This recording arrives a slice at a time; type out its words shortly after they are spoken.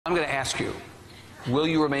I'm going to ask you, will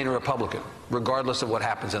you remain a Republican, regardless of what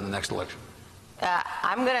happens in the next election?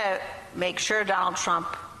 I'm going to make sure Donald Trump,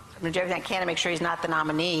 I'm going to do everything I can to make sure he's not the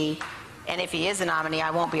nominee. And if he is the nominee,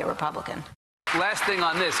 I won't be a Republican. Last thing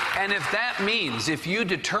on this, and if that means, if you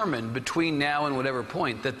determine between now and whatever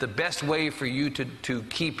point that the best way for you to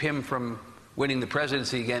keep him from winning the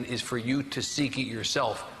presidency again is for you to seek it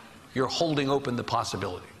yourself, you're holding open the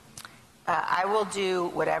possibility. I will do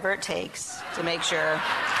whatever it takes to make sure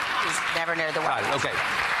he's never near the White House. Okay.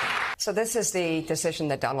 So this is the decision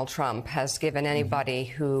that Donald Trump has given anybody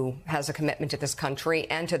who has a commitment to this country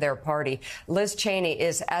and to their party. Liz Cheney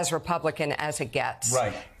is as Republican as it gets.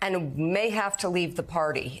 Right. And may have to leave the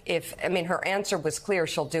party. Her answer was clear.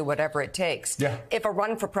 She'll do whatever it takes. Yeah. If a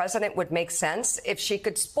run for president would make sense, if she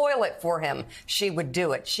could spoil it for him, she would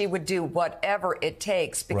do it. She would do whatever it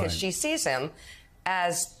takes because she sees him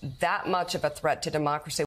as that much of a threat to democracy.